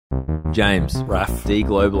James. Raf.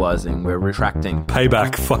 Deglobalizing. We're retracting.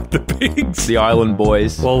 Payback, fuck the pigs. The Island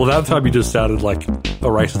Boys. Well, that time you just sounded like a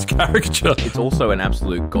racist caricature. It's also an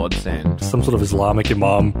absolute godsend. Some sort of Islamic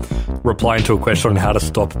imam replying to a question on how to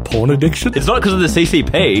stop porn addiction. It's not because of the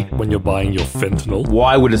CCP. When you're buying your fentanyl.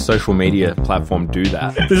 Why would a social media platform do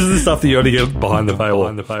that? This is the stuff that you only get behind the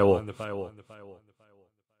paywall.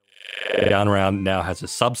 Down Around now has a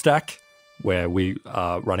Substack where we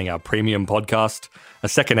are running our premium podcast, a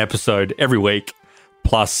second episode every week,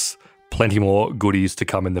 plus plenty more goodies to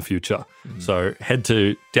come in the future. So head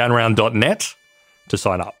to downaround.net to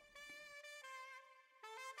sign up.